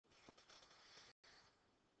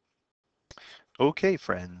Okay,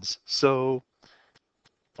 friends, so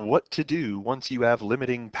what to do once you have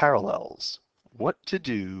limiting parallels? What to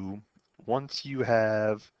do once you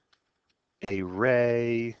have a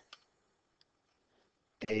ray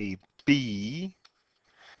AB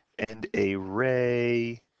and a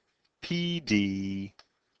ray PD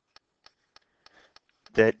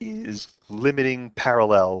that is limiting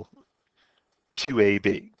parallel to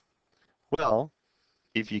AB? Well,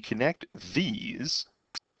 if you connect these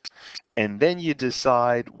and then you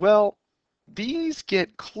decide, well, these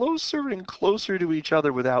get closer and closer to each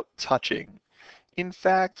other without touching. In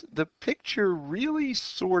fact, the picture really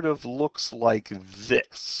sort of looks like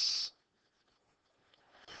this.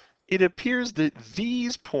 It appears that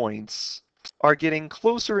these points are getting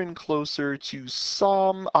closer and closer to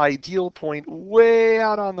some ideal point way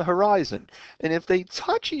out on the horizon. And if they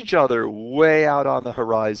touch each other way out on the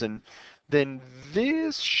horizon, then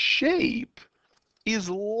this shape is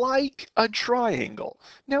like a triangle.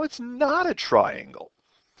 Now, it's not a triangle.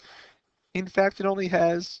 In fact, it only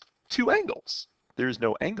has two angles. There's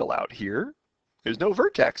no angle out here. There's no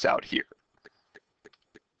vertex out here.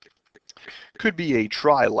 Could be a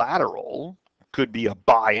trilateral, could be a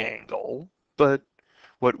biangle, but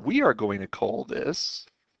what we are going to call this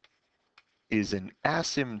is an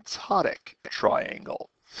asymptotic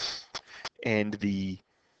triangle. And the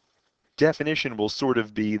definition will sort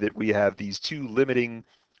of be that we have these two limiting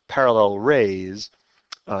parallel rays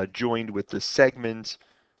joined with the segment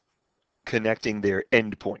connecting their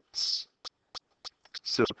endpoints.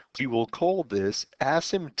 So we will call this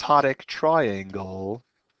asymptotic triangle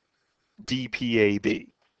DPAB,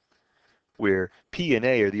 where P and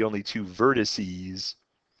A are the only two vertices.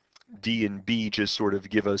 D and B just sort of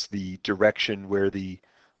give us the direction where the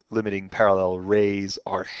limiting parallel rays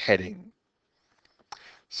are heading.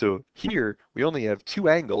 So here we only have two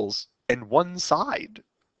angles and one side,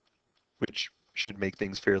 which should make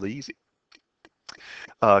things fairly easy.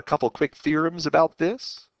 A couple quick theorems about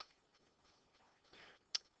this.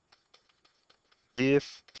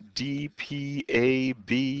 If DPAB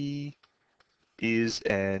is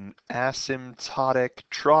an asymptotic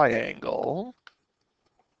triangle,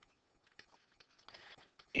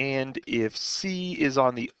 and if C is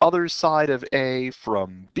on the other side of A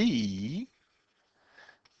from B,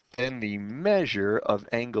 then the measure of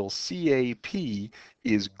angle CAP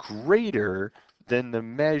is greater than the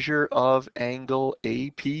measure of angle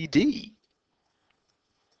APD.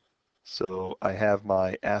 So I have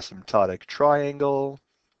my asymptotic triangle.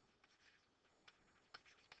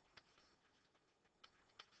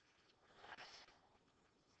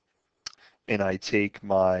 And I take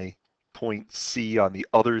my point C on the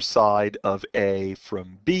other side of A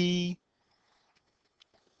from B,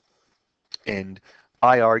 and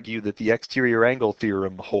I argue that the exterior angle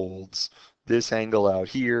theorem holds. This angle out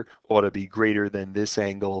here ought to be greater than this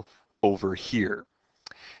angle over here.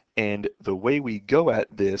 And the way we go at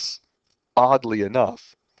this, oddly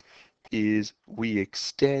enough, is we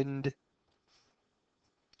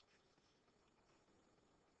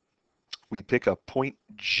pick a point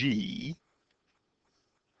G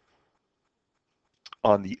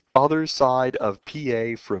on the other side of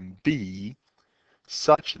PA from B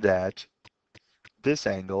such that this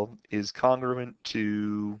angle is congruent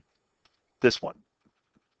to this one.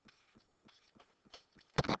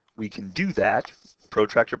 We can do that.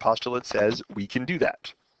 Protractor postulate says we can do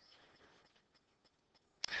that.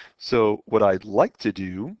 So what I'd like to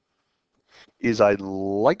do is I'd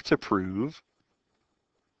like to prove,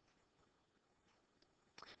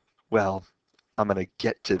 well, I'm going to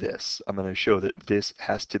get to this. I'm going to show that this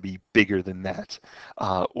has to be bigger than that.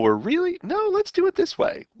 Or really, no, let's do it this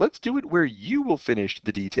way. Let's do it where you will finish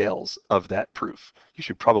the details of that proof. You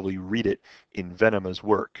should probably read it in Venema's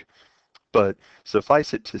work. But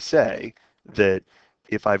suffice it to say that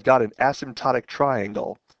if I've got an asymptotic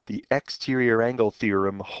triangle, the exterior angle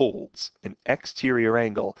theorem holds. An exterior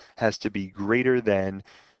angle has to be greater than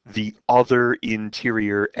the other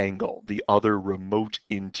interior angle, the other remote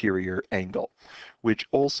interior angle, which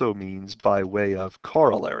also means, by way of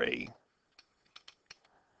corollary,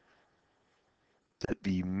 that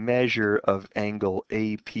the measure of angle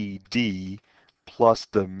APD plus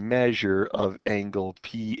the measure of angle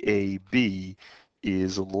PAB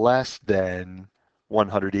is less than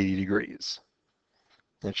 180 degrees.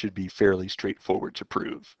 That should be fairly straightforward to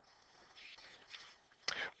prove.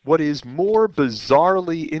 What is more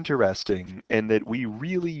bizarrely interesting and that we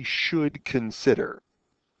really should consider,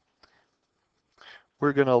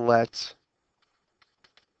 we're going to let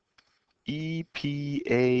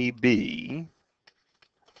EPAB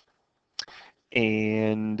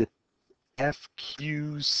and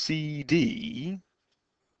FQCD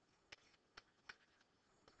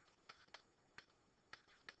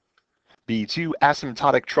be two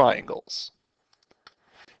asymptotic triangles.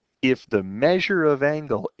 If the measure of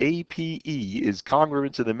angle APE is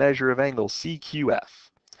congruent to the measure of angle CQF,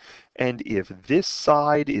 and if this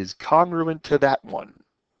side is congruent to that one,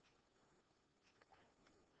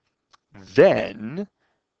 then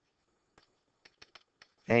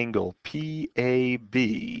angle PAB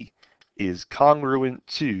is congruent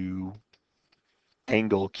to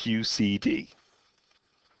angle QCD.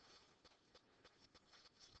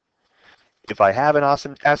 If I have an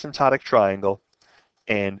asymptotic triangle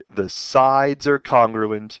and the sides are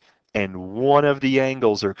congruent and one of the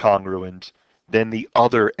angles are congruent, then the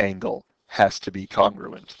other angle has to be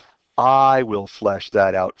congruent. I will flesh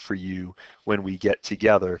that out for you when we get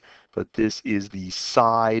together, but this is the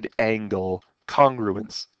side angle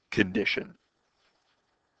congruence condition.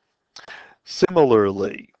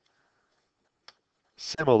 Similarly,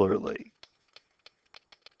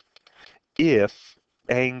 if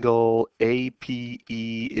angle APE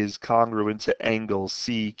is congruent to angle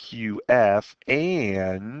CQF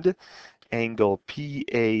and angle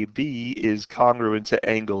PAB is congruent to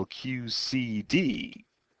angle QCD,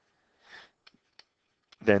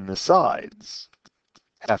 then the sides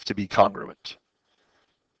have to be congruent.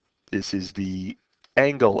 This is the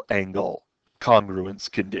angle-angle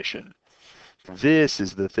congruence condition. This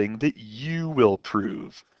is the thing that you will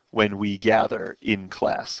prove when we gather in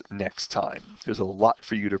class next time. There's a lot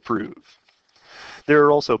for you to prove. There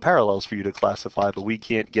are also parallels for you to classify, but we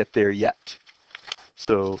can't get there yet.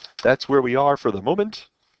 So that's where we are for the moment.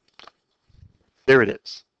 There it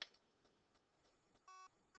is.